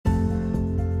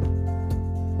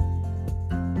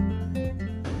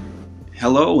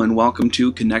Hello and welcome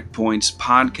to Connect Point's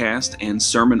podcast and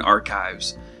sermon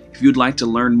archives. If you'd like to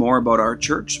learn more about our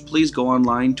church, please go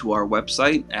online to our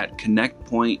website at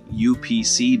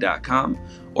connectpointupc.com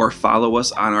or follow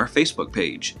us on our Facebook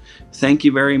page. Thank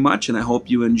you very much, and I hope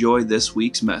you enjoy this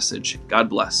week's message. God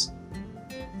bless.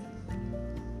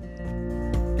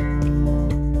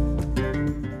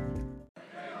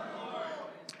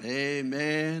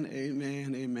 Amen,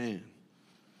 amen, amen.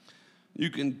 You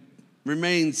can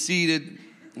remain seated,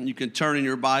 and you can turn in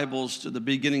your Bibles to the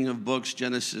beginning of books,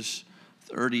 Genesis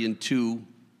 30 and 2.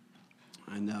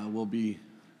 And we'll be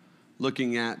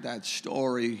looking at that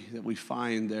story that we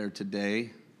find there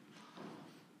today.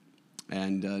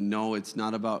 And no, it's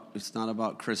not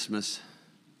about Christmas.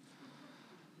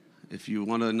 If you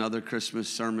want another Christmas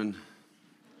sermon,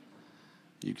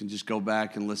 you can just go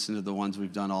back and listen to the ones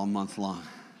we've done all month long.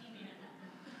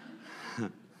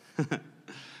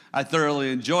 I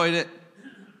thoroughly enjoyed it,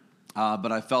 but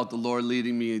I felt the Lord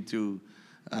leading me into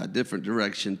a different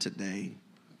direction today,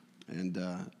 and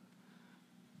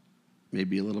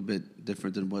maybe a little bit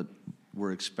different than what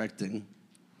we're expecting.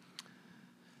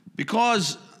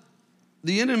 Because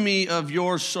the enemy of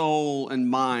your soul and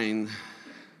mine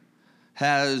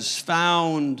has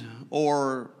found,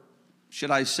 or should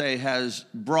I say, has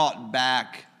brought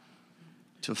back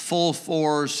to full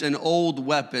force an old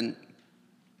weapon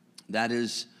that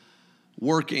is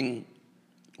working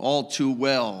all too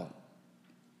well.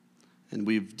 And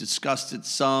we've discussed it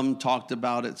some, talked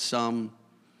about it some.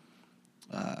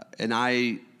 And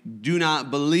I do not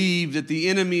believe that the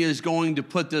enemy is going to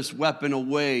put this weapon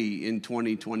away in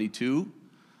 2022.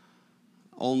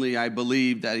 Only I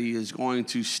believe that he is going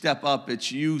to step up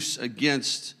its use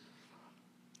against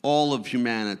all of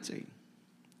humanity.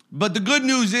 But the good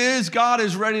news is God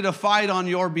is ready to fight on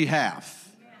your behalf.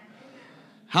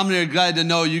 How many are glad to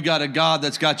know you got a God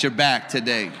that's got your back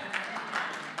today?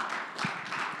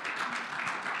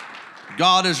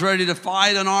 God is ready to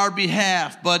fight on our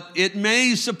behalf, but it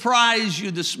may surprise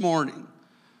you this morning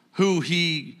who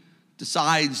he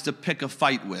decides to pick a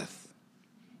fight with.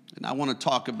 And I want to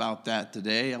talk about that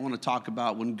today. I want to talk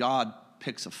about when God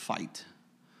picks a fight.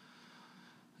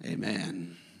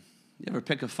 Amen. You ever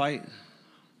pick a fight?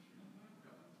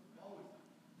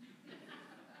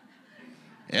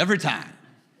 Every time.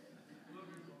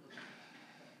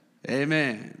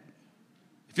 Amen.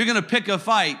 If you're going to pick a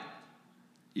fight,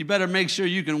 you better make sure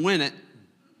you can win it.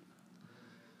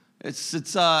 It's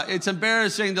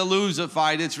embarrassing to lose a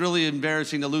fight. It's really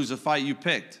embarrassing to lose a fight you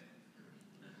picked.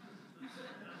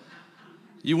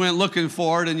 You went looking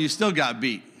for it and you still got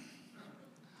beat.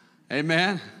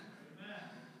 Amen.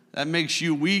 That makes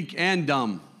you weak and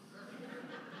dumb.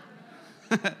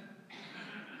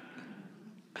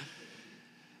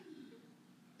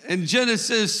 In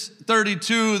Genesis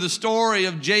 32, the story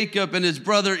of Jacob and his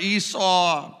brother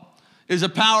Esau is a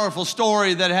powerful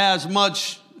story that has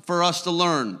much for us to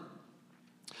learn.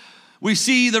 We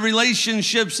see the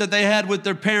relationships that they had with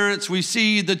their parents. We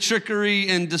see the trickery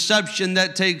and deception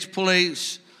that takes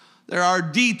place. There are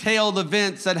detailed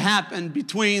events that happen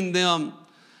between them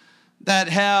that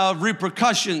have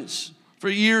repercussions for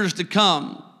years to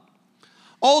come.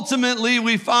 Ultimately,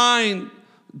 we find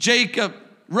Jacob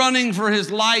running for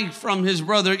his life from his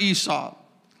brother Esau.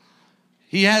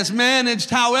 He has managed,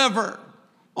 however,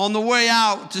 on the way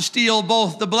out to steal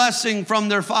both the blessing from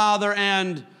their father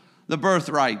and the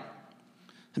birthright.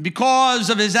 And because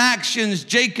of his actions,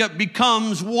 Jacob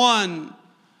becomes one,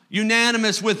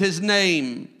 unanimous with his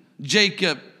name.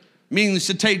 Jacob means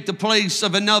to take the place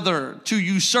of another, to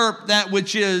usurp that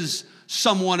which is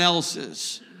someone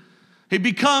else's. He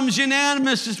becomes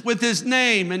unanimous with his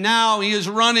name, and now he is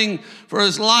running for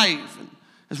his life.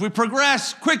 As we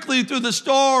progress quickly through the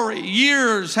story,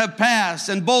 years have passed,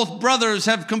 and both brothers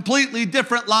have completely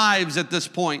different lives at this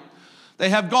point. They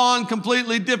have gone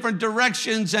completely different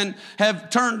directions and have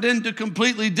turned into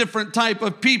completely different type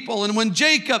of people. And when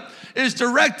Jacob is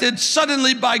directed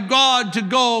suddenly by God to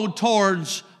go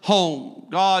towards home,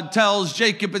 God tells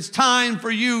Jacob, it's time for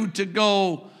you to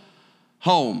go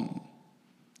home.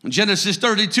 In Genesis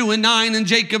 32 and 9, and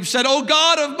Jacob said, O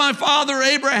God of my father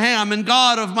Abraham and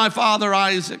God of my father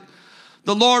Isaac,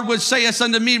 the Lord would say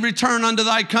unto me, return unto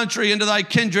thy country and to thy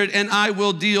kindred, and I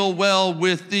will deal well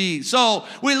with thee. So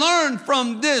we learn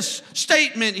from this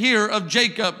statement here of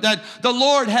Jacob that the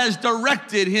Lord has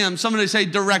directed him. Somebody say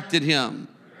directed him.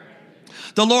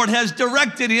 The Lord has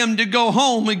directed him to go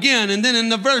home again. And then in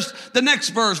the next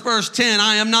verse, verse 10,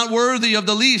 I am not worthy of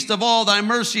the least of all thy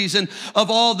mercies and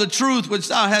of all the truth which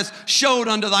thou hast showed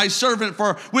unto thy servant.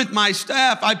 For with my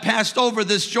staff I passed over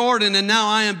this Jordan, and now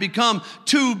I am become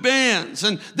two bands.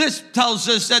 And this tells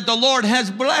us that the Lord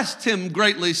has blessed him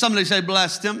greatly. Somebody say,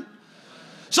 blessed him.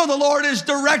 So the Lord has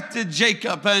directed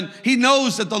Jacob, and he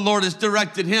knows that the Lord has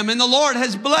directed him. And the Lord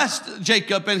has blessed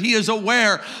Jacob, and he is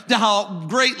aware of how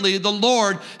greatly the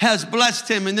Lord has blessed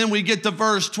him. And then we get to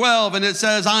verse 12, and it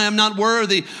says, I am not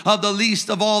worthy of the least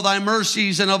of all thy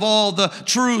mercies and of all the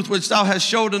truth which thou hast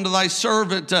showed unto thy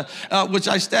servant, which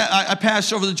I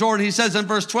passed over the Jordan. He says in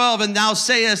verse 12, and thou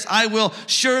sayest, I will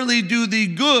surely do thee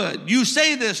good. You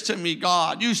say this to me,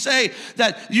 God. You say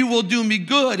that you will do me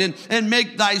good and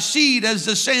make thy seed as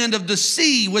the sand of the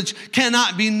sea, which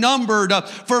cannot be numbered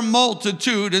for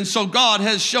multitude. And so God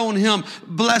has shown him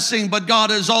blessing, but God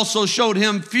has also showed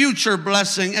him future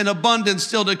blessing and abundance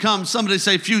still to come. Somebody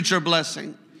say future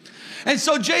blessing. And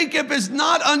so Jacob is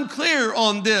not unclear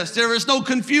on this. There is no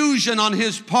confusion on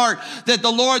his part that the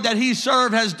Lord that he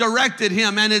served has directed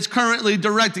him and is currently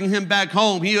directing him back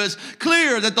home. He is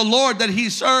clear that the Lord that he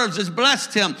serves has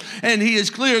blessed him, and he is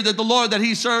clear that the Lord that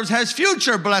he serves has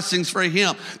future blessings for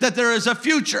him, that there is a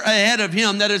future ahead of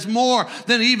him that is more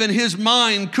than even his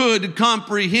mind could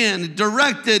comprehend.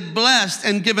 Directed, blessed,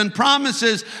 and given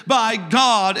promises by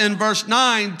God. In verse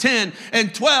 9, 10,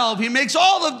 and 12, he makes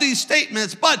all of these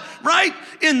statements, but right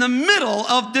in the middle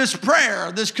of this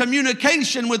prayer, this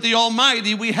communication with the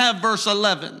Almighty, we have verse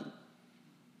 11,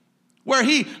 where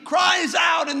he cries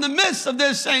out in the midst of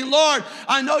this saying, Lord,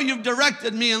 I know you've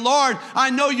directed me, and Lord, I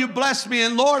know you blessed me,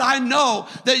 and Lord, I know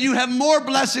that you have more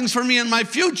blessings for me in my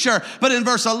future. But in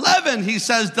verse 11, he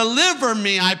says, deliver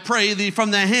me, I pray thee,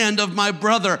 from the hand of my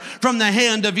brother, from the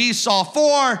hand of Esau,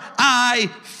 for I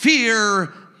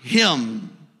fear him,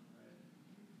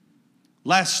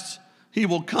 lest he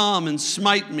will come and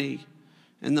smite me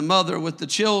and the mother with the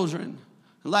children,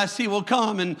 lest he will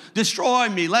come and destroy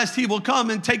me, lest he will come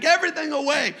and take everything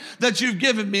away that you've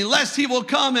given me, lest he will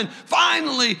come and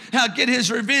finally get his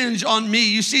revenge on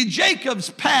me. You see, Jacob's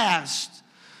past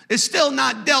is still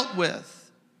not dealt with.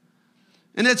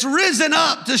 And it's risen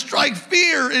up to strike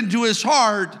fear into his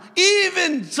heart.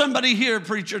 Even somebody here,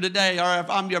 preacher, today, or if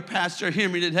I'm your pastor, hear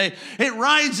me today, it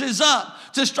rises up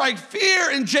to strike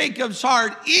fear in Jacob's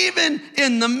heart, even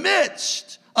in the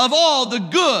midst of all the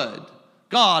good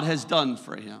God has done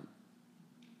for him.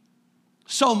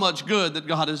 So much good that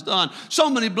God has done. So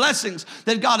many blessings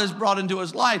that God has brought into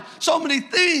his life. So many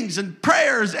things and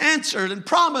prayers answered and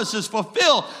promises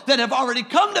fulfilled that have already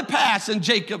come to pass in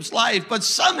Jacob's life. But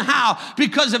somehow,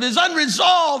 because of his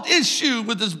unresolved issue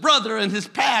with his brother and his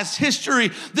past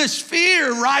history, this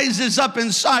fear rises up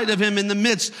inside of him in the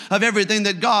midst of everything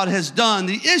that God has done.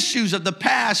 The issues of the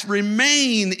past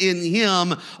remain in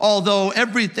him, although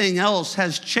everything else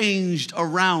has changed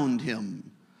around him.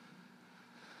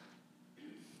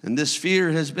 And this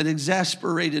fear has been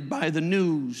exasperated by the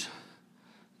news.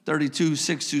 32,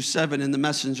 6-7, and the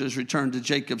messengers returned to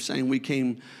Jacob, saying, We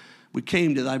came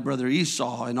to thy brother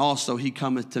Esau, and also he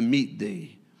cometh to meet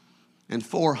thee, and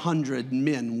 400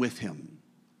 men with him.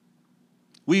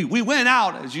 We went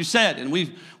out, as you said, and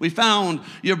we found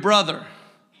your brother.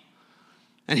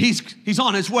 And he's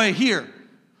on his way here.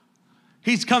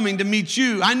 He's coming to meet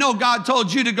you. I know God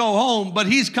told you to go home, but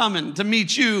he's coming to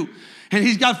meet you. And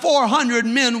he's got 400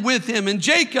 men with him. And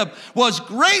Jacob was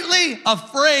greatly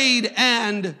afraid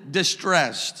and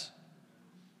distressed,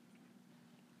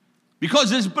 because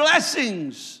his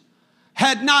blessings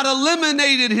had not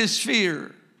eliminated his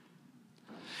fear,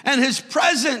 and his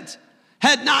present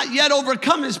had not yet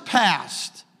overcome his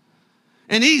past.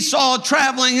 And Esau,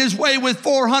 traveling his way with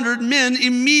 400 men,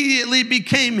 immediately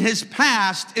became his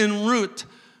past en route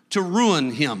to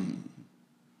ruin him.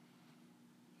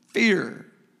 Fear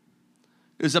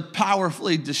is a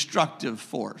powerfully destructive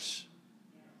force.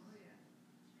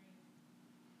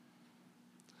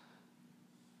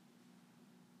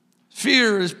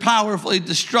 Fear is powerfully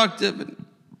destructive, and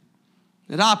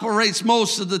it operates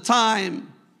most of the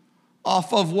time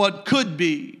off of what could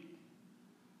be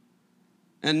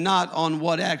and not on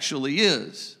what actually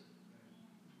is.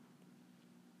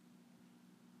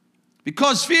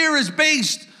 Because fear is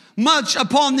based much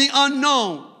upon the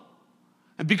unknown,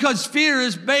 and because fear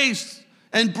is based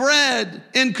and bred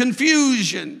in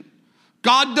confusion,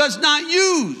 God does not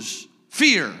use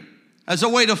fear as a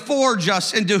way to forge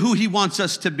us into who he wants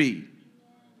us to be.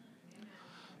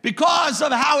 Because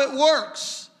of how it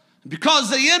works,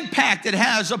 because of the impact it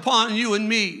has upon you and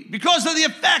me, because of the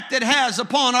effect it has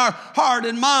upon our heart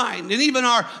and mind, and even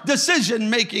our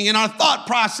decision making and our thought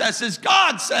processes,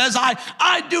 God says,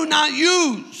 I do not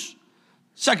use.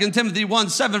 2 Timothy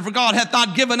 1:7, for God hath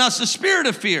not given us a spirit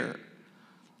of fear,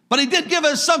 but he did give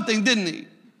us something, didn't he?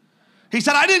 He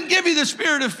said, I didn't give you the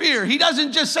spirit of fear. He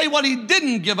doesn't just say what he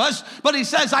didn't give us, but he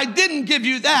says, I didn't give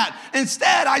you that.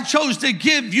 Instead, I chose to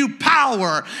give you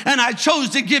power, and I chose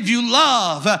to give you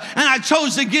love, and I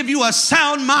chose to give you a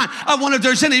sound mind. I wonder if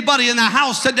there's anybody in the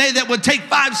house today that would take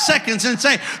 5 seconds and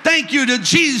say, thank you to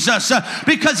Jesus,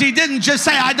 because he didn't just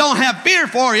say, I don't have fear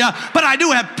for you, but I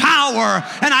do have power,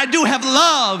 and I do have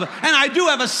love, and I do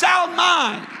have a sound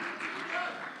mind.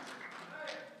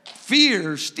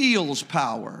 Fear steals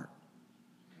power.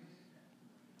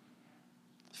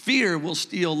 Fear will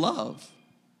steal love.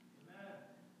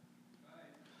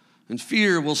 And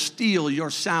fear will steal your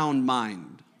sound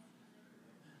mind.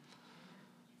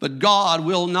 But God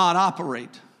will not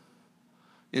operate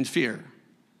in fear.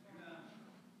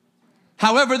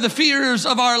 However, the fears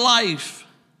of our life,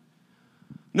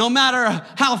 no matter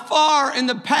how far in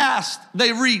the past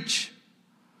they reach,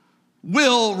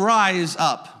 will rise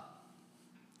up.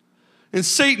 And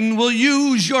Satan will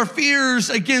use your fears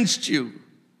against you,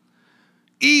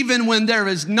 even when there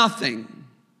is nothing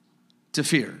to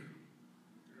fear.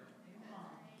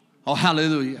 Oh,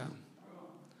 hallelujah.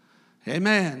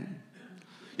 Amen.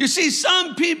 You see,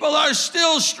 some people are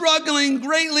still struggling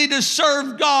greatly to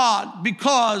serve God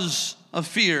because of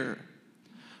fear.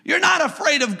 You're not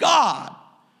afraid of God.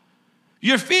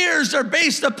 Your fears are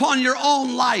based upon your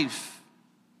own life.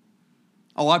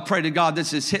 Oh, I pray to God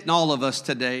this is hitting all of us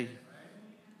today.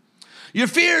 Your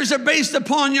fears are based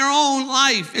upon your own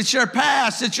life. It's your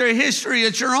past, it's your history,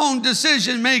 it's your own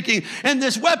decision making. And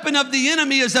this weapon of the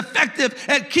enemy is effective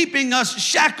at keeping us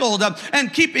shackled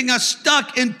and keeping us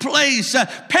stuck in place,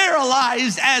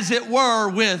 paralyzed as it were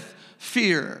with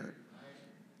fear.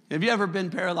 Have you ever been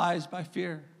paralyzed by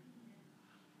fear?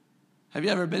 Have you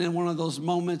ever been in one of those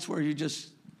moments where you just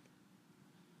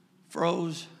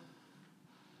froze?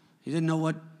 You didn't know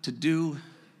what to do.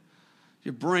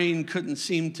 Your brain couldn't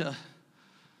seem to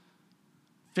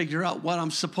figure out what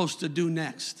I'm supposed to do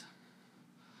next.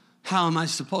 How am I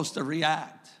supposed to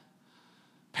react?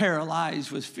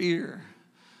 Paralyzed with fear.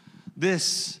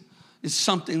 This is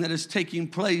something that is taking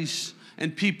place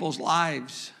in people's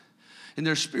lives. And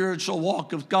their spiritual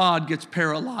walk of God gets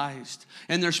paralyzed.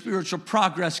 And their spiritual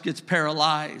progress gets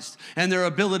paralyzed. And their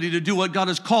ability to do what God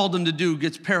has called them to do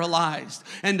gets paralyzed.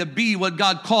 And to be what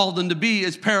God called them to be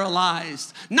is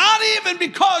paralyzed. Not even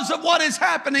because of what is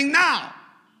happening now.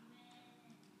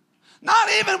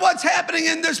 Not even what's happening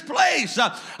in this place.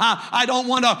 I don't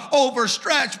want to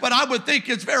overstretch, but I would think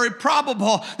it's very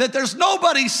probable that there's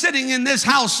nobody sitting in this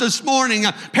house this morning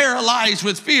paralyzed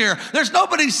with fear. There's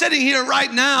nobody sitting here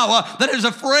right now that is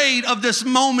afraid of this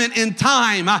moment in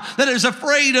time, that is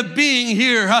afraid of being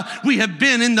here. We have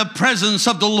been in the presence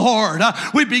of the Lord.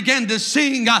 We began to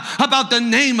sing about the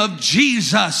name of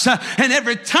Jesus. And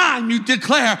every time you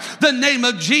declare the name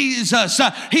of Jesus,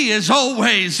 he is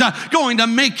always going to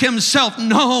make himself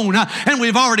known, and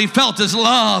we've already felt his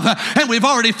love, and we've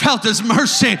already felt his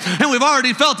mercy, and we've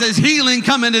already felt his healing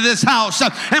come into this house,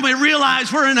 and we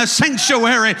realize we're in a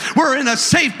sanctuary, we're in a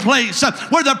safe place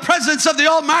where the presence of the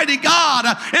Almighty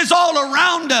God is all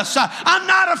around us. I'm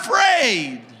not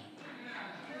afraid.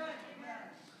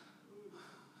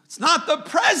 It's not the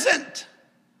present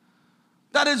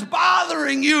that is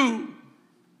bothering you,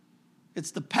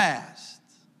 it's the past.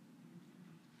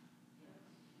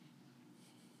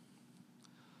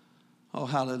 Oh,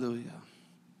 hallelujah.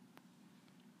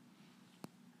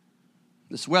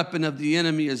 This weapon of the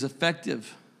enemy is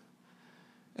effective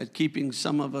at keeping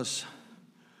some of us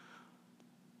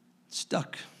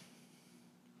stuck.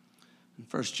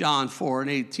 1 John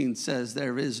 4:18 says,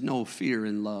 there is no fear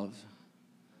in love.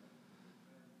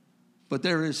 But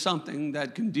there is something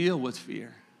that can deal with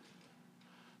fear.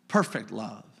 Perfect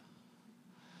love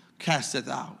casteth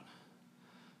out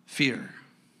fear.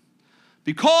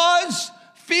 Because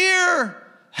fear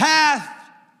hath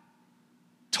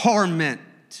torment.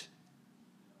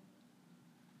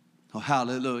 Oh,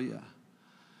 hallelujah.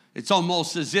 It's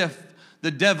almost as if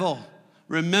the devil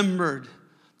remembered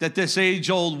that this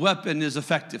age-old weapon is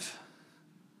effective.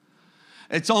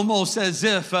 It's almost as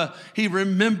if he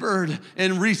remembered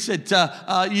in recent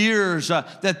years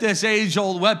that this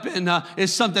age-old weapon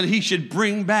is something he should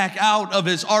bring back out of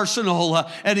his arsenal,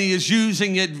 and he is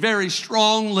using it very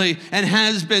strongly and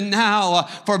has been now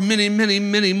for many, many,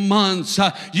 many months,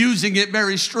 using it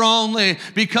very strongly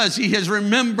because he has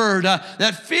remembered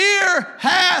that fear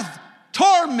hath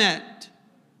torment.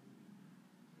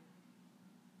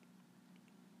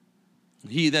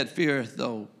 He that feareth,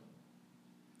 though,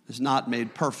 is not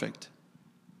made perfect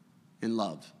in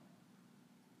love.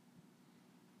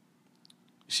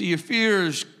 See, your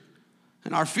fears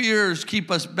and our fears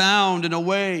keep us bound and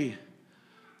away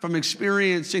from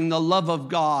experiencing the love of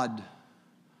God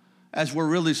as we're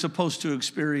really supposed to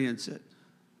experience it.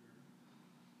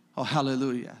 Oh,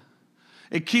 hallelujah.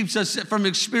 It keeps us from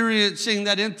experiencing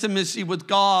that intimacy with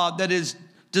God that is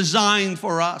designed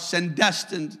for us and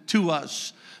destined to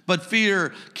us. But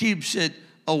fear keeps it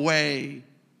away.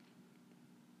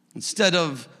 Instead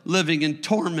of living in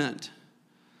torment,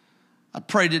 I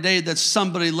pray today that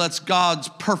somebody lets God's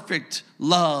perfect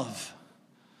love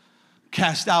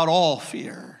cast out all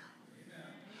fear.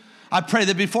 I pray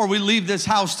that before we leave this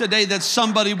house today, that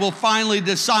somebody will finally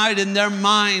decide in their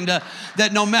mind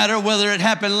that no matter whether it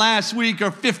happened last week or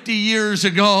 50 years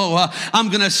ago, I'm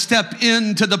going to step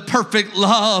into the perfect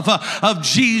love of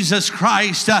Jesus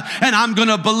Christ. And I'm going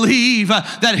to believe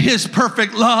that his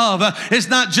perfect love is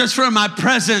not just for my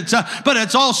present, but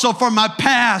it's also for my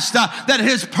past. That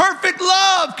his perfect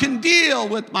love can deal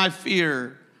with my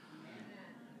fear.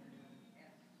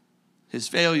 His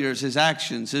failures, his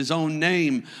actions, his own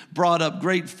name brought up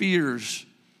great fears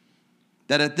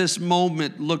that at this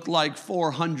moment looked like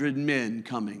 400 men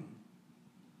coming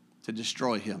to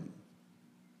destroy him.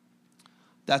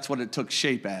 That's what it took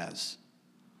shape as,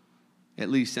 at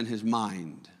least in his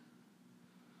mind.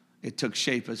 It took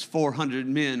shape as 400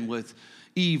 men with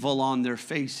evil on their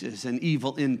faces and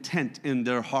evil intent in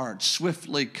their hearts,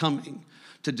 swiftly coming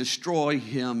to destroy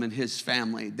him and his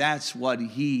family. That's what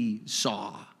he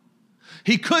saw.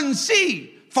 He couldn't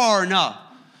see far enough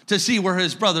to see where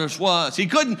his brothers was. He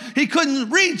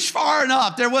couldn't reach far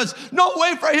enough. There was no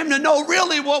way for him to know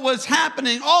really what was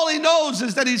happening. All he knows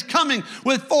is that he's coming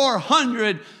with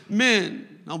 400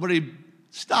 men. Nobody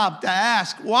stopped to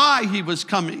ask why he was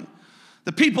coming.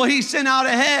 The people he sent out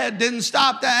ahead didn't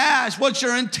stop to ask, what's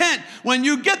your intent when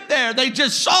you get there? They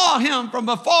just saw him from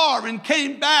afar and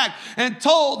came back and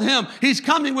told him he's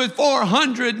coming with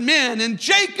 400 men. And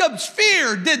Jacob's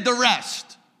fear did the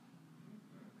rest.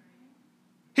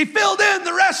 He filled in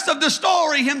the rest of the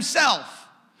story himself.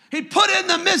 He put in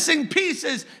the missing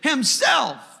pieces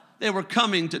himself. They were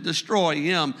coming to destroy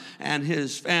him and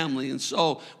his family. And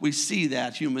so we see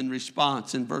that human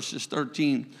response in verses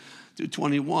 13 through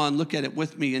 21. Look at it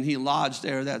with me. And he lodged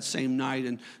there that same night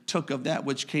and took of that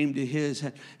which came to his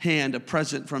hand a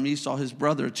present from Esau his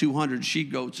brother, 200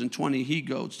 she-goats and 20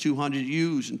 he-goats, 200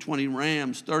 ewes and 20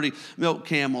 rams, 30 milk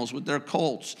camels with their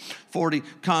colts, 40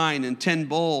 kine and 10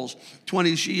 bulls,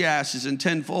 20 she-asses and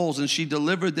 10 foals. And she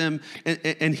delivered them,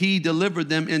 and he delivered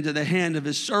them into the hand of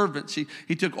his servants.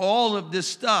 He took all of this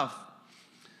stuff.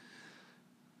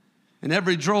 And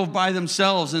every drove by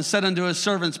themselves and said unto his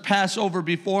servants, pass over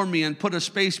before me, and put a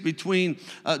space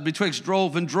betwixt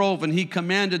drove and drove. And he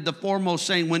commanded the foremost,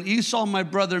 saying, when Esau my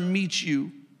brother meets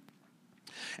you,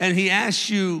 and he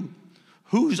asks you,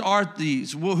 whose art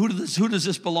these? Who does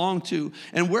this belong to?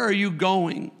 And where are you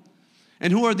going?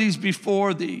 And who are these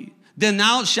before thee? Then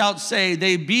thou shalt say,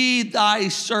 they be thy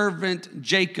servant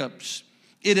Jacob's.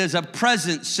 It is a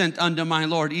present sent unto my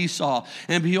lord Esau.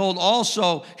 And behold,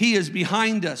 also he is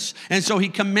behind us. And so he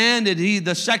commanded, he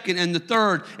the second and the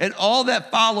third, and all that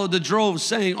followed the drove,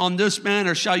 saying, on this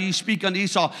manner shall ye speak unto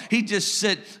Esau. He just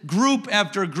sent group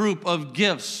after group of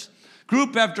gifts,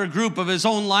 group after group of his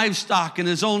own livestock and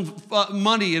his own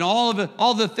money and all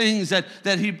the things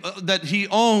that he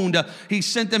owned. He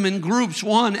sent them in groups,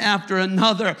 one after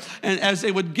another. And as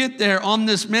they would get there, on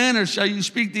this manner shall you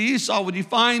speak to Esau when you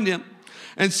find him.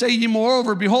 And say ye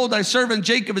moreover, behold, thy servant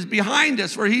Jacob is behind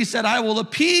us, for he said, I will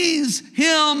appease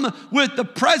him with the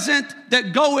present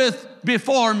that goeth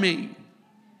before me.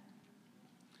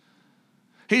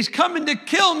 He's coming to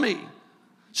kill me,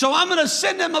 so I'm going to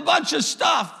send him a bunch of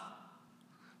stuff,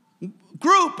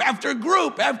 group after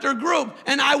group after group,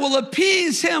 and I will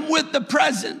appease him with the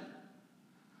present.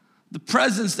 The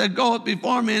presence that goeth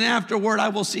before me, and afterward I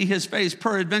will see his face.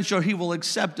 Peradventure he will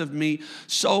accept of me.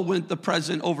 So went the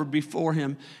present over before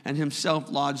him, and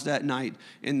himself lodged that night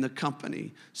in the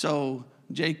company. So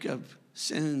Jacob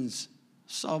sends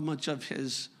so much of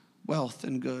his wealth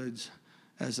and goods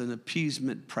as an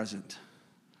appeasement present.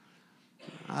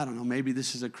 I don't know, maybe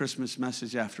this is a Christmas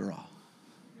message after all.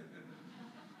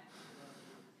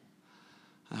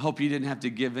 I hope you didn't have to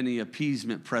give any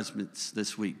appeasement presents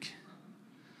this week.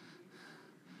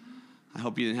 I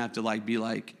hope you didn't have to be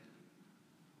like,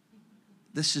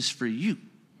 this is for you.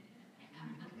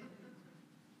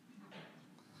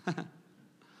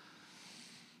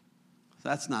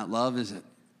 That's not love, is it?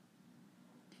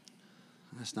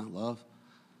 That's not love.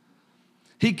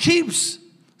 He keeps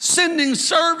sending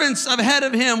servants ahead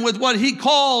of him with what he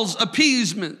calls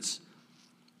appeasements,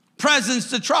 presents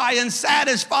to try and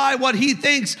satisfy what he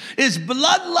thinks is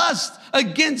bloodlust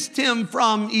against him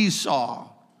from Esau.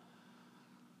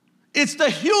 It's the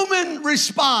human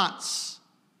response.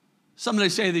 Somebody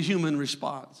say the human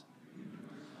response.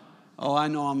 Oh, I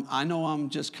know I'm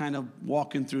just kind of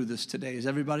walking through this today. Is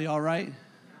everybody all right?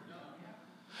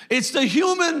 It's the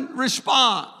human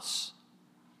response.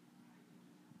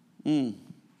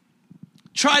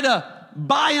 Try to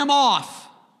buy him off.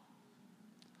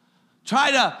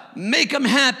 Try to make him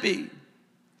happy.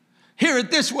 Hear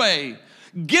it this way.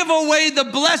 Give away the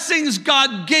blessings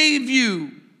God gave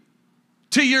you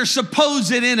to your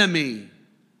supposed enemy.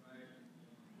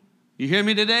 You hear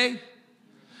me today?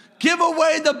 Give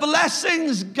away the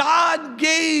blessings God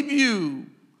gave you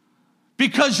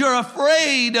because you're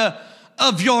afraid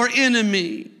of your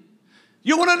enemy.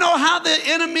 You want to know how the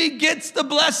enemy gets the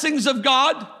blessings of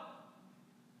God?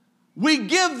 We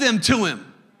give them to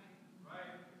him.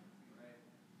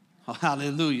 Oh,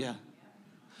 hallelujah.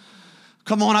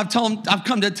 Come on, I've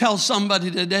come to tell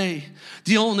somebody today,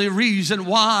 the only reason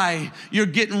why you're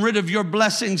getting rid of your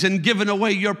blessings and giving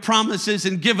away your promises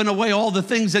and giving away all the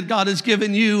things that God has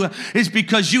given you is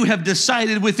because you have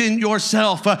decided within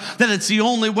yourself that it's the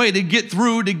only way to get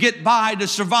through, to get by, to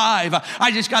survive.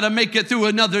 I just got to make it through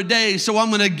another day, so I'm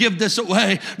going to give this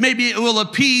away. Maybe it will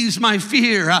appease my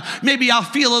fear. Maybe I'll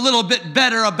feel a little bit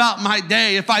better about my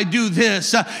day if I do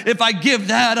this, if I give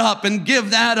that up and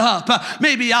give that up.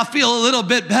 Maybe I'll feel a little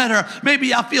bit better.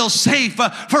 Maybe I'll feel safe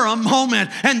for a moment.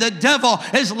 And the devil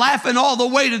is laughing all the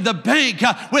way to the bank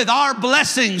with our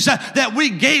blessings that we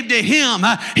gave to him.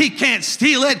 He can't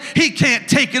steal it. He can't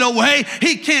take it away.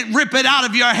 He can't rip it out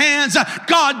of your hands.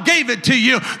 God gave it to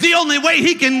you. The only way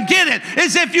he can get it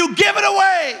is if you give it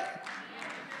away.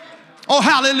 Oh,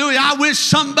 hallelujah. I wish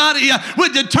somebody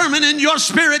would determine in your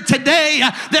spirit today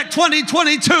that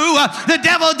 2022, the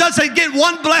devil doesn't get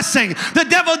one blessing. The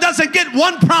devil doesn't get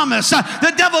one promise.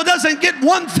 The devil doesn't get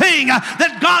one thing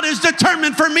that God has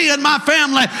determined for me and my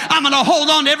family. I'm going to hold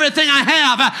on to everything I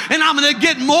have and I'm going to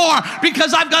get more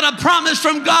because I've got a promise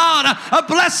from God of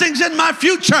blessings in my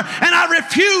future and I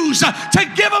refuse to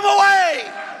give them away.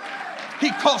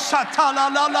 I'm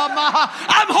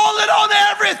holding on to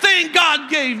everything God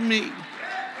gave me.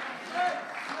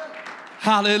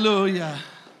 Hallelujah.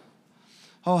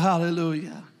 Oh,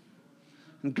 hallelujah.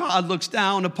 And God looks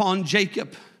down upon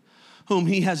Jacob, whom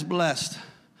he has blessed.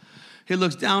 He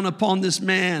looks down upon this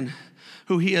man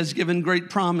who he has given great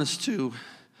promise to.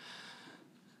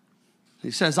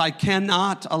 He says, I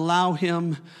cannot allow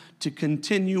him to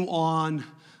continue on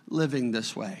living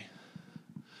this way.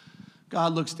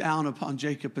 God looks down upon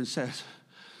Jacob and says,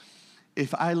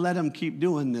 if I let him keep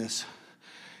doing this,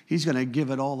 he's going to give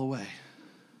it all away.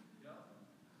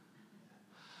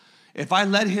 If I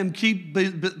let him keep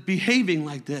behaving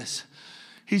like this,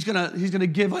 he's gonna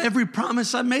give every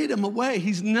promise I made him away.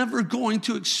 He's never going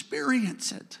to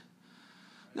experience it.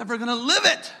 Never going to live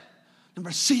it.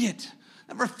 Never see it.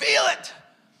 Never feel it.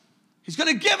 He's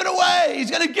going to give it away. He's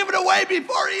going to give it away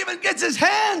before he even gets his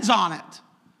hands on it.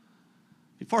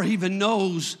 Before he even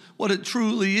knows what it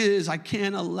truly is. I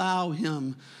can't allow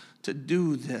him to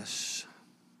do this.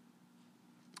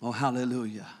 Oh,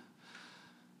 hallelujah.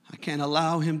 I can't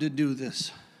allow him to do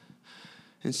this.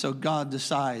 And so God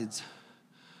decides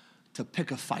to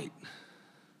pick a fight.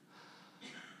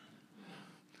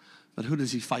 But who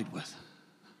does he fight with?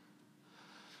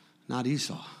 Not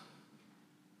Esau.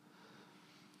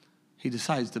 He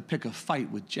decides to pick a fight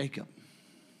with Jacob.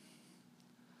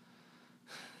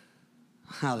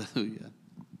 Hallelujah.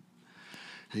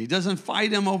 And he doesn't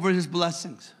fight him over his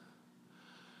blessings.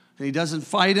 And he doesn't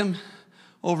fight him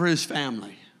over his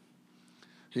family.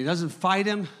 He doesn't fight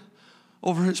him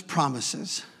over his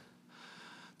promises.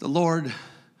 The Lord,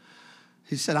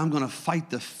 he said, I'm going to fight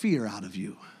the fear out of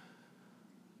you.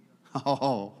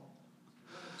 Oh.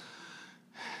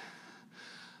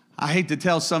 I hate to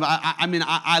tell somebody,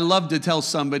 I love to tell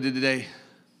somebody today,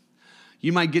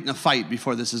 you might get in a fight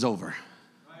before this is over.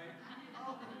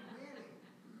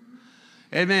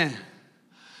 Amen.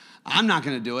 I'm not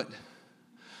going to do it.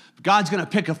 God's going to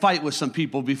pick a fight with some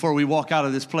people before we walk out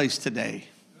of this place today.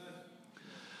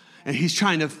 And he's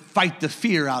trying to fight the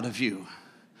fear out of you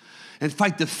and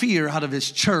fight the fear out of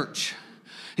his church.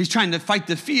 He's trying to fight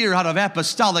the fear out of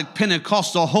apostolic,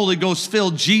 Pentecostal, Holy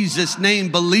Ghost-filled, Jesus-name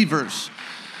believers.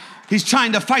 He's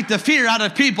trying to fight the fear out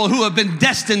of people who have been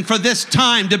destined for this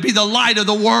time to be the light of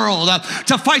the world,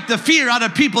 to fight the fear out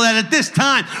of people that at this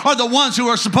time are the ones who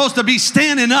are supposed to be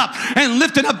standing up and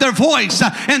lifting up their voice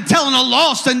and telling a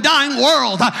lost and dying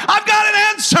world, I've got an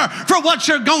answer for what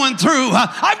you're going through.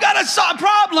 I've got a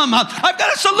problem. I've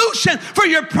got a solution for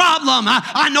your problem.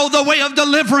 I know the way of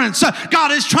deliverance.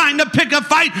 God is trying to pick a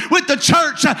fight with the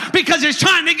church because he's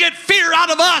trying to get fear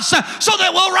out of us so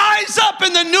that we'll rise up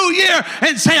in the new year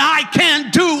and say, I can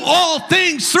do all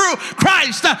things through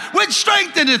Christ, which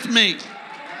strengtheneth me.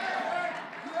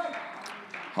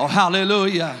 Oh,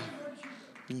 hallelujah.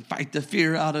 And fight the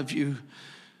fear out of you.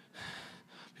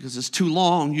 Because it's too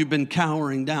long you've been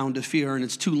cowering down to fear, and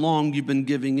it's too long you've been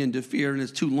giving in to fear, and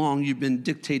it's too long you've been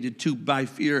dictated to by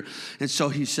fear. And so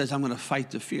he says, I'm going to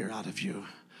fight the fear out of you.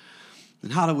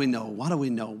 And how do we know? What do we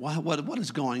know? What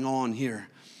is going on here?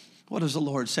 What does the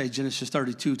Lord say? Genesis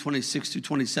 32, 26 to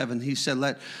 27. He said,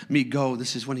 let me go.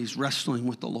 This is when he's wrestling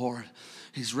with the Lord.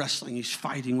 He's wrestling. He's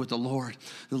fighting with the Lord.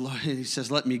 He says,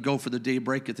 let me go, for the day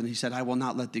breaketh. And he said, I will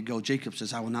not let thee go. Jacob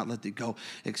says, I will not let thee go,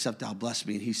 except thou bless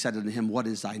me. And he said unto him, what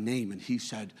is thy name? And he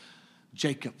said,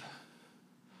 Jacob.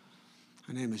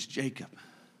 My name is Jacob.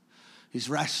 He's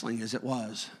wrestling, as it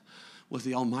was, with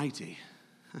the Almighty.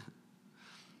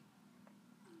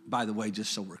 By the way,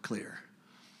 just so we're clear,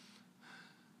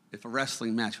 if a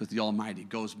wrestling match with the Almighty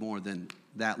goes more than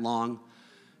that long,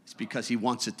 it's because he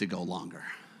wants it to go longer.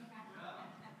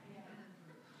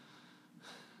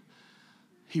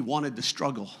 He wanted the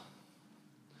struggle.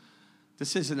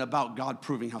 This isn't about God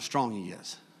proving how strong he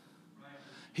is.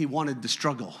 He wanted the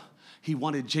struggle. He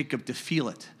wanted Jacob to feel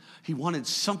it. He wanted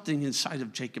something inside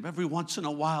of Jacob. Every once in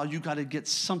a while, you got to get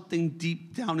something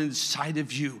deep down inside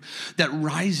of you that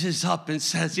rises up and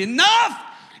says, enough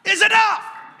is enough.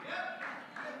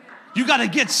 You got to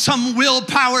get some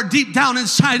willpower deep down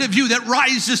inside of you that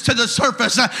rises to the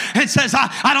surface and says,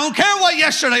 I don't care what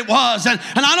yesterday was, and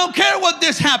I don't care what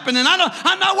this happened, and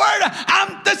I'm not worried.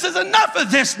 This is enough of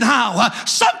this now.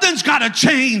 Something's got to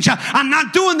change. I'm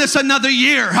not doing this another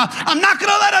year. I'm not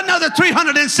going to let another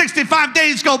 365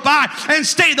 days go by and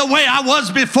stay the way I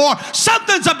was before.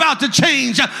 Something's about to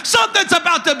change. Something's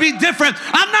about to be different.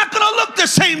 I'm not going to look the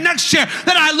same next year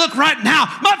that I look right now.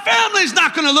 My family's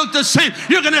not going to look the same.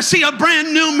 You're going to see a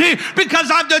brand new me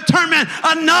because I've determined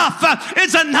enough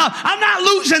is enough. I'm not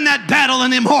losing that battle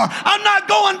anymore. I'm not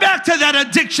going back to that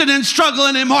addiction and struggle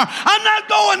anymore. I'm not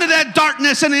going to that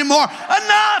darkness anymore.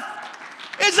 Enough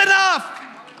is enough.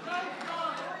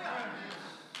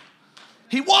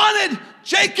 He wanted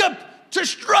Jacob to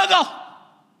struggle.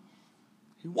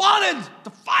 He wanted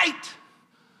to fight.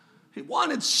 He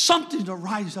wanted something to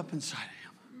rise up inside of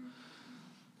him.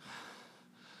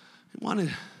 He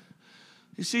wanted...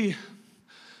 You see,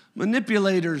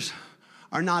 manipulators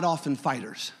are not often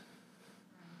fighters.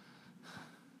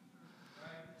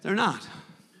 They're not.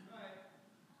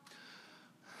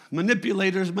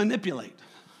 Manipulators manipulate.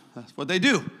 That's what they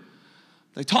do.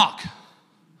 They talk.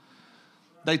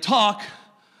 They talk,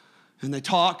 and they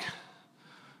talk,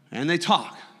 and they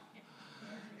talk.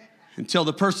 Until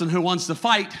the person who wants to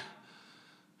fight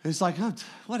is like, oh,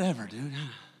 whatever, dude.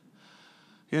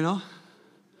 You know?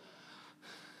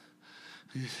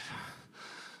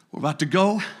 We're about to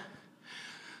go.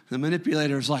 The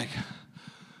manipulator's like,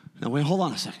 now wait, hold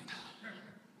on a second.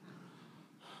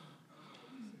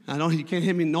 I know you can't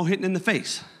hit me, no hitting in the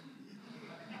face.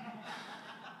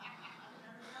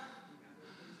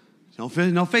 No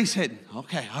face hitting.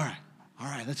 Okay, all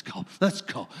right, let's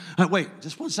go. Wait,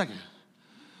 just 1 second.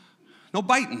 No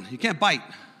biting, you can't bite.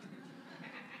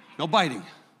 No biting.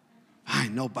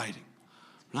 Fine, no biting.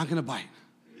 I'm not gonna bite.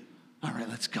 All right,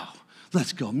 let's go.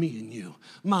 Let's go, me and you.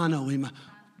 Mano y mano.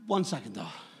 1 second, though.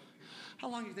 How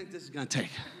long do you think this is going to take?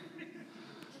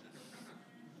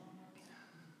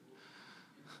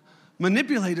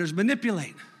 Manipulators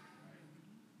manipulate.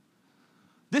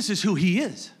 This is who he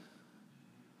is.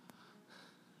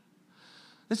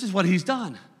 This is what he's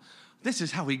done. This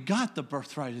is how he got the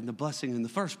birthright and the blessing in the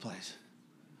first place.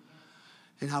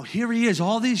 And how here he is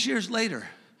all these years later.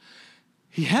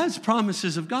 He has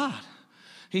promises of God.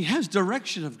 He has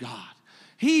direction of God.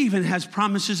 He even has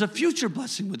promises of future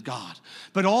blessing with God.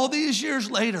 But all these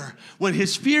years later, when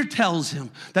his fear tells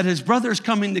him that his brother's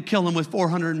coming to kill him with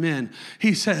 400 men,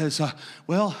 he says,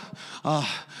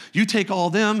 you take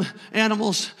all them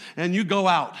animals and you go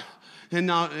out. and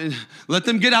now let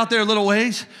them get out there a little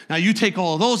ways. Now you take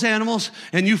all of those animals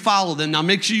and you follow them. Now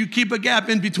make sure you keep a gap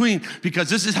in between, because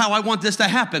this is how I want this to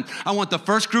happen. I want the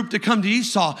first group to come to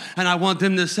Esau, and I want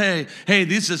them to say, hey,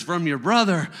 this is from your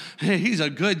brother. Hey, he's a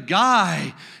good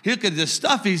guy. Look at the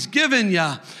stuff he's given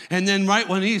you. And then right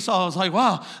when Esau was like,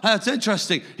 wow, that's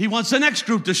interesting, he wants the next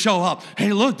group to show up.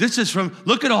 Hey, look,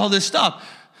 look at all this stuff.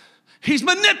 He's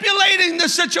manipulating the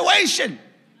situation.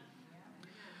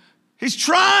 He's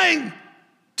trying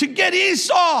to get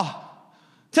Esau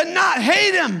to not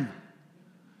hate him.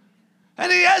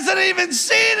 And he hasn't even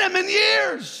seen him in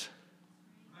years.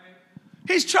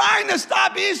 He's trying to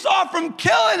stop Esau from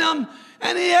killing him,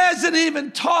 and he hasn't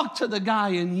even talked to the guy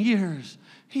in years.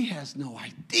 He has no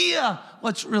idea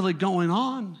what's really going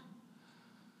on.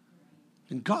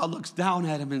 And God looks down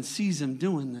at him and sees him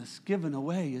doing this, giving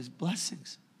away his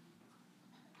blessings.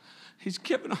 He's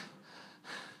given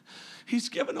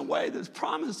away these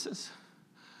promises.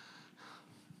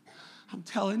 I'm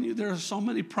telling you, there are so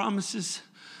many promises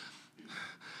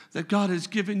that God has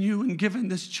given you and given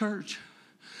this church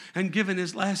and given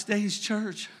his last days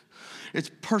church. It's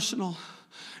personal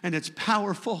and it's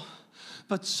powerful,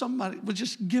 but somebody was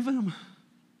just giving them.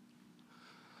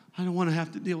 I don't want to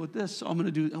have to deal with this, so I'm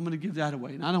going to give that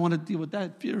away. And I don't want to deal with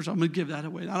that fear, so I'm going to give that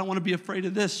away. And I don't want to be afraid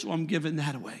of this, so I'm giving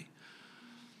that away.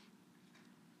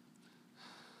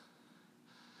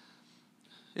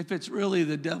 If it's really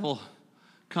the devil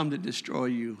come to destroy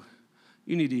you,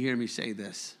 you need to hear me say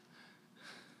this.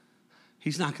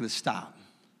 He's not going to stop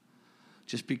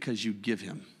just because you give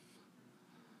him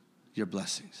your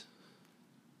blessings.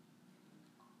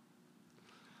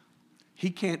 He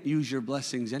can't use your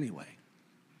blessings anyway.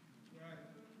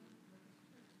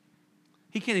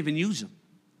 He can't even use them.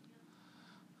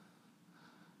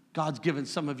 God's given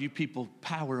some of you people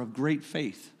power of great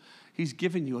faith. He's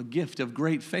given you a gift of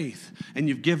great faith, and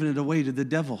you've given it away to the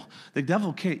devil. The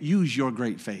devil can't use your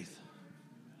great faith.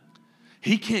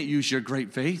 He can't use your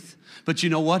great faith, but you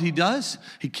know what he does?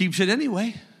 He keeps it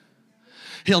anyway.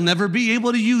 He'll never be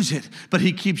able to use it, but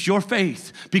he keeps your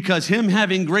faith, because him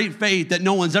having great faith that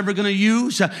no one's ever going to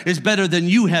use is better than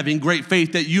you having great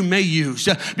faith that you may use,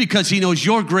 because he knows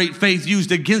your great faith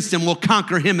used against him will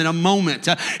conquer him in a moment.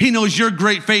 He knows your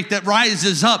great faith that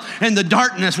rises up in the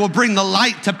darkness will bring the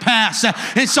light to pass.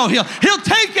 And so he'll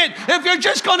take it if you're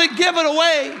just going to give it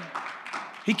away.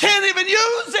 He can't even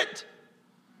use it,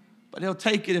 but he'll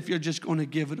take it if you're just going to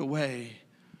give it away.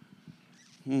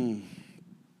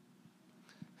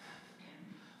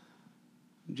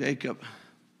 Jacob.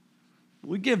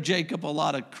 We give Jacob a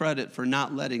lot of credit for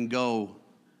not letting go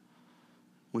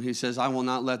when he says, I will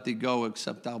not let thee go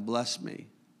except thou bless me.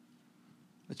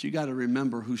 But you got to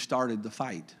remember who started the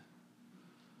fight.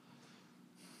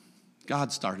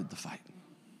 God started the fight.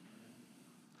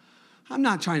 I'm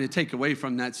not trying to take away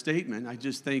from that statement. I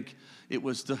just think it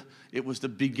was the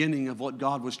beginning of what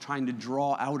God was trying to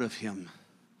draw out of him.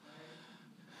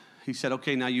 He said,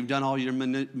 okay, now you've done all your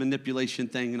manipulation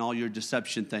thing and all your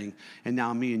deception thing, and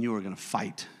now me and you are going to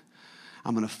fight.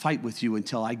 I'm going to fight with you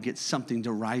until I get something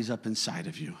to rise up inside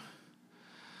of you.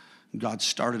 God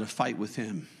started a fight with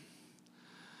him.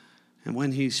 And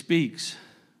when he speaks,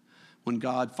 when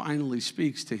God finally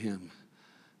speaks to him,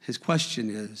 his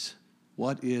question is,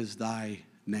 what is thy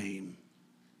name?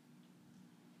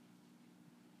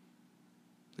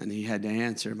 And he had to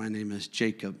answer, my name is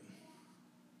Jacob.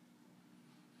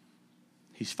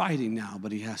 He's fighting now,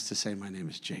 but he has to say, my name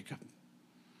is Jacob.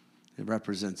 It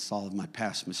represents all of my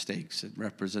past mistakes. It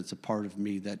represents a part of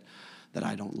me that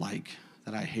I don't like,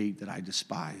 that I hate, that I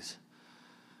despise.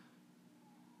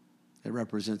 It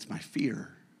represents my fear.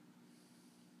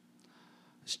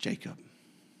 It's Jacob.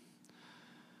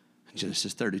 In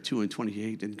Genesis 32 and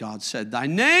 28, and God said, thy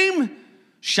name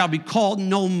shall be called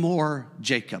no more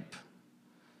Jacob,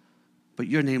 but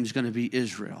your name is going to be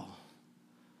Israel.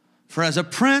 For as a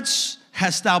prince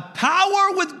hast thou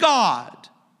power with God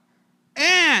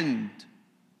and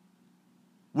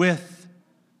with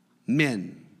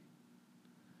men,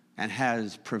 and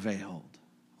has prevailed.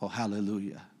 Oh,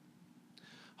 hallelujah.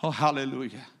 Oh,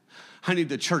 hallelujah. I need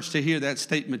the church to hear that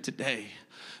statement today.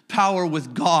 Power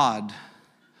with God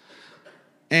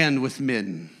and with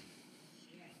men.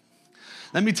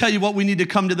 Let me tell you what we need to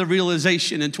come to the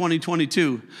realization in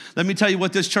 2022. Let me tell you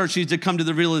what this church needs to come to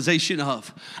the realization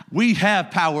of. We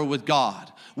have power with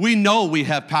God. We know we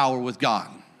have power with God.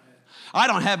 I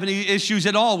don't have any issues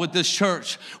at all with this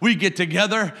church. We get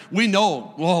together. We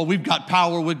know, oh, we've got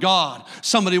power with God.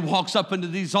 Somebody walks up into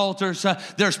these altars.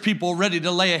 There's people ready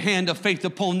to lay a hand of faith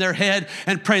upon their head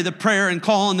and pray the prayer and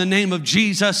call on the name of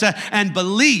Jesus and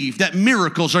believe that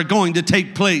miracles are going to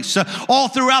take place. All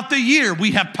throughout the year,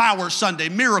 we have Power Sunday,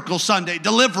 Miracle Sunday,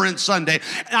 Deliverance Sunday.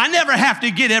 And I never have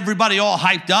to get everybody all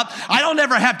hyped up. I don't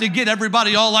ever have to get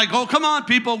everybody all like, oh, come on,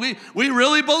 people. We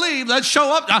really believe. Let's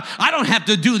show up. I don't have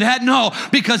to do that. No.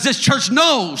 Because this church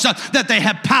knows that they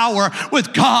have power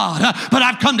with God. But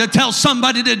I've come to tell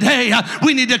somebody today,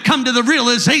 we need to come to the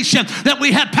realization that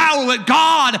we have power with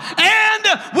God and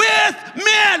with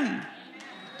men.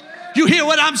 You hear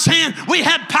what I'm saying? We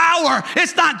have power.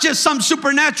 It's not just some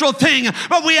supernatural thing,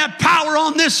 but we have power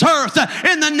on this earth.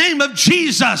 In the name of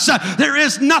Jesus, there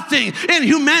is nothing in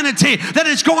humanity that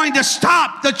is going to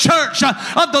stop the church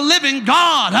of the living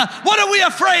God. What are we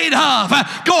afraid of?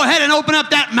 Go ahead and open up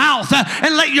that mouth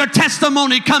and let your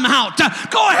testimony come out.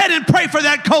 Go ahead and pray for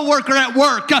that coworker at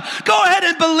work. Go ahead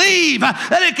and believe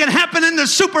that it can happen in the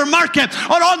supermarket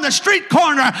or on the street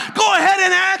corner. Go ahead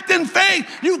and act in faith.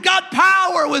 You've got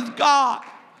power with God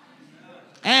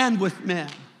and with men.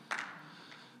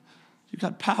 You've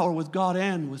got power with God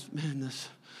and with men. This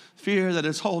fear that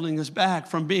is holding us back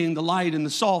from being the light and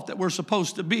the salt that we're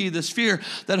supposed to be. This fear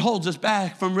that holds us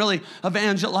back from really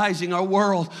evangelizing our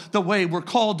world the way we're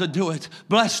called to do it,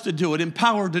 blessed to do it,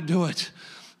 empowered to do it,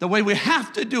 the way we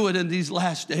have to do it in these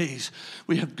last days.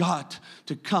 We have got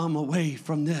to come away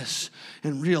from this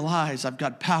and realize I've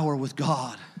got power with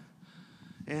God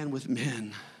and with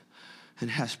men. And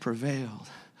has prevailed.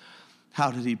 How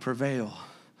did he prevail?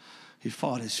 He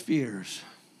fought his fears.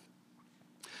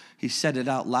 He said it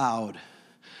out loud.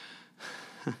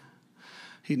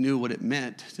 He knew what it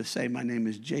meant to say, my name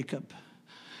is Jacob.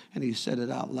 And he said it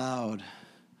out loud.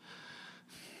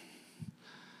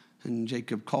 And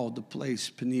Jacob called the place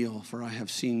Peniel, for I have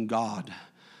seen God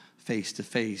face to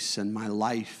face, and my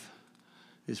life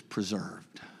is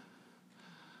preserved.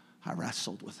 I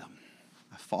wrestled with him.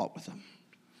 I fought with him.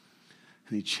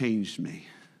 And he changed me.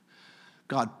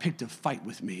 God picked a fight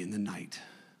with me in the night.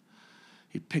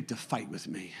 He picked a fight with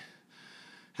me.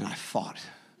 And I fought.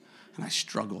 And I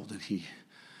struggled. And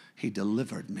he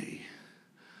delivered me.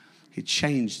 He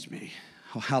changed me.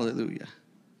 Oh, hallelujah.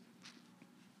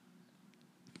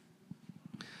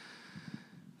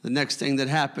 The next thing that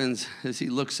happens is he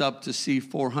looks up to see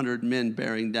 400 men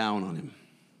bearing down on him.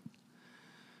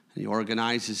 And he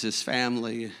organizes his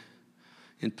family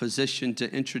in position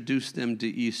to introduce them to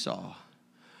Esau.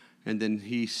 And then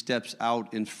he steps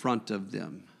out in front of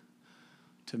them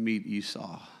to meet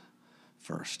Esau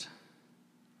first.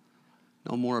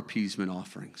 No more appeasement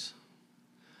offerings.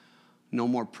 No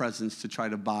more presents to try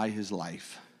to buy his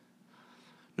life.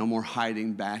 No more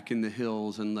hiding back in the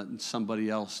hills and letting somebody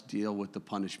else deal with the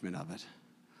punishment of it.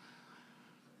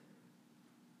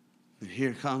 And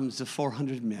here comes the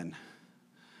 400 men.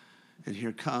 And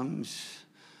here comes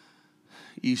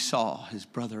Esau, his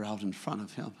brother, out in front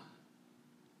of him.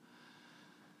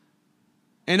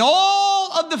 And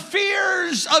all of the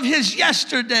fears of his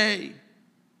yesterday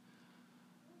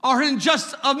are in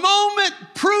just a moment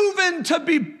proven to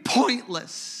be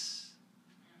pointless.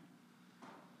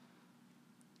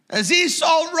 As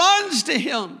Esau runs to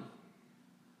him,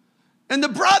 and the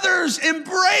brothers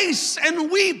embrace and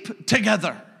weep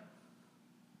together.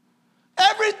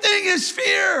 Everything his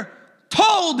fear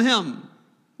told him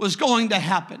was going to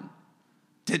happen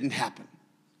didn't happen.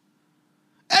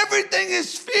 Everything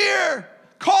his fear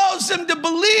caused him to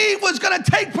believe was going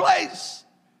to take place.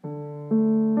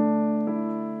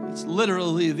 It's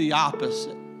literally the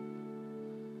opposite.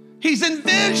 He's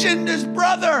envisioned his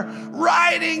brother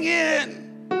riding in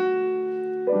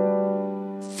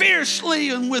fiercely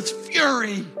and with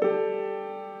fury,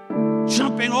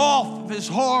 jumping off of his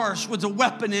horse with a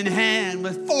weapon in hand,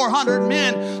 with 400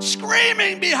 men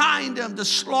screaming behind him to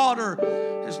slaughter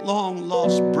his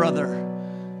long-lost brother.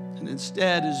 And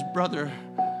instead, his brother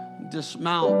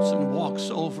dismounts and walks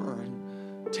over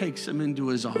and takes him into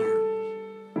his arms.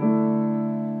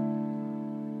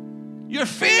 Your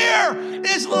fear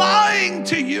is lying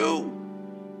to you.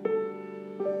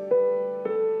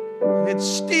 And it's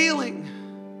stealing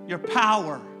your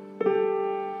power.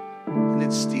 And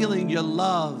it's stealing your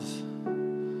love.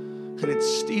 And it's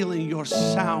stealing your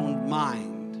sound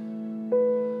mind.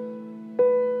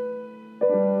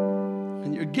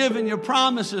 And you're giving your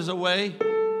promises away.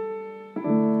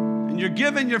 And you're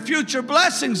giving your future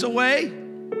blessings away.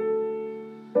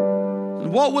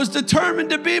 And what was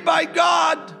determined to be by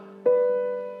God,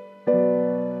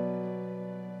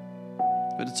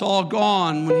 but it's all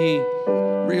gone when he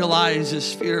realized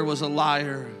his fear was a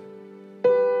liar.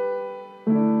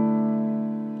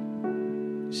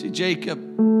 See, Jacob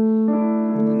did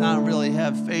not really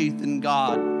have faith in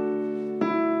God.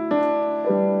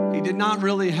 He did not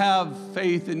really have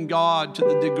faith in God to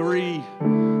the degree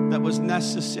that was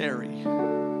necessary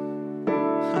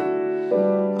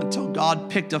until God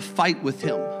picked a fight with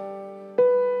him.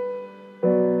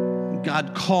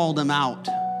 God called him out,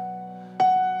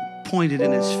 pointed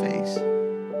in his face.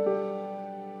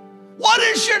 What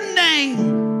is your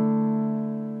name?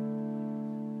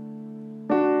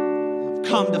 I've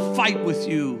come to fight with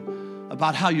you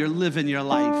about how you're living your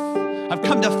life. I've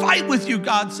come to fight with you,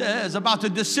 God says, about the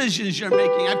decisions you're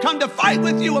making. I've come to fight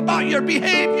with you about your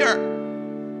behavior.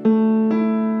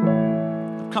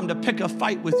 I've come to pick a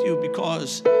fight with you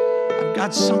because I've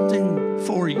got something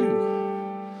for you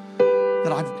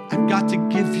that I've got to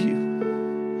give you.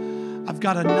 I've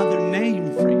got another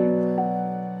name for you.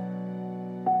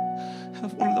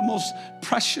 One of the most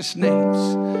precious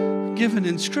names given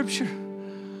in Scripture.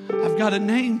 I've got a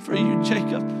name for you,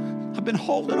 Jacob. I've been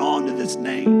holding on to this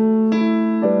name.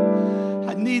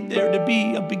 I need there to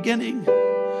be a beginning.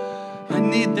 I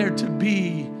need there to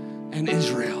be an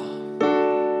Israel.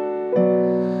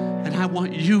 And I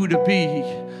want you to be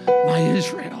my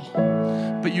Israel.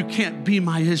 But you can't be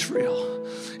my Israel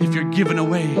if you're giving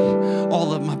away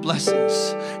all of my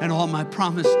blessings and all my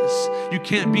promises. You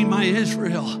can't be my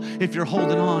Israel if you're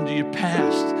holding on to your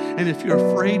past and if you're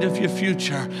afraid of your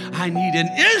future. I need an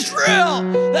Israel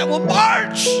that will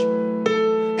march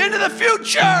into the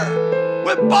future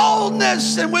with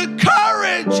boldness and with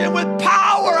courage and with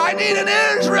power. I need an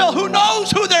Israel who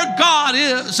knows who their God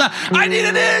is. I need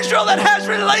an Israel that has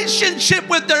relationship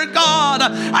with their God.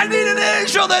 I need an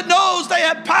Israel that knows they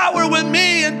have power with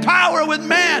me and power with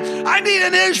man. I need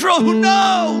an Israel who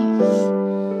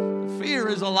knows fear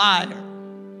is a liar.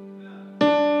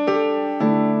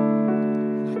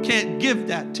 I can't give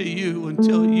that to you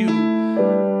until you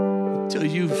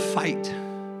fight.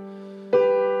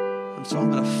 So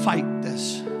I'm going to fight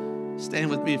this.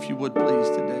 Stand with me if you would, please,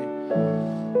 today.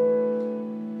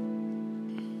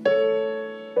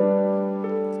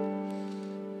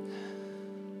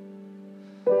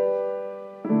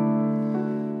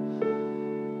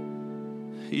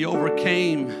 He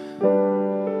overcame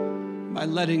by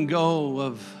letting go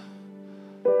of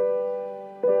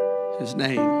his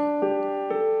name,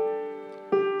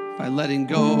 by letting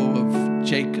go of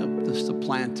Jacob, the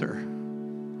supplanter.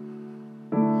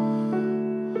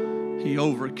 He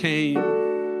overcame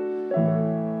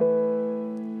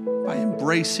by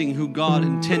embracing who God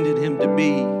intended him to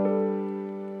be,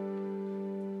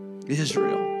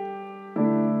 Israel.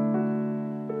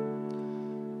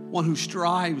 One who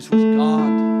strives with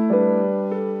God.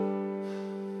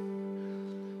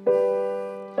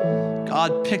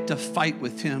 God picked a fight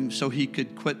with him so he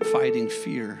could quit fighting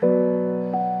fear.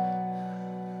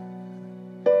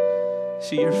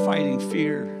 See, you're fighting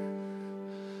fear.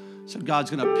 So God's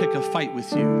going to pick a fight with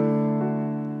you.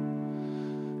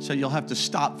 So you'll have to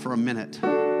stop for a minute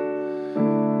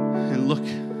and look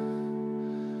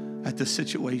at the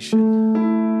situation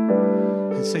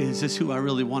and say, is this who I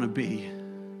really want to be?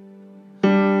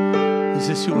 Is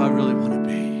this who I really want to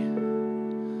be?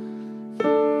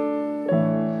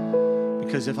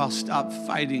 Because if I'll stop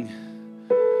fighting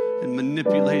and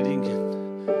manipulating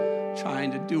and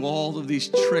trying to do all of these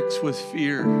tricks with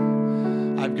fear,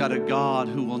 I've got a God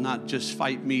who will not just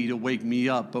fight me to wake me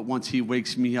up, but once he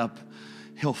wakes me up,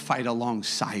 he'll fight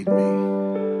alongside me.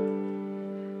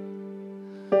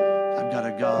 I've got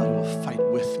a God who will fight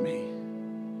with me.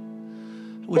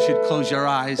 I wish you'd close your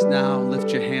eyes now and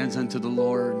lift your hands unto the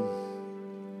Lord.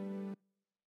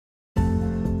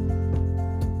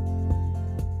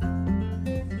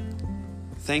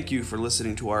 Thank you for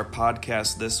listening to our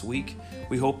podcast this week.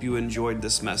 We hope you enjoyed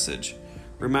this message.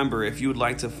 Remember, if you would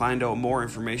like to find out more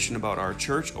information about our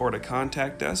church or to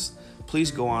contact us, please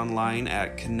go online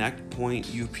at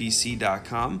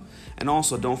connectpointupc.com. And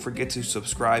also don't forget to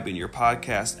subscribe in your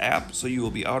podcast app so you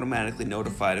will be automatically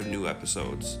notified of new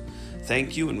episodes.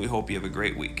 Thank you, and we hope you have a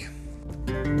great week.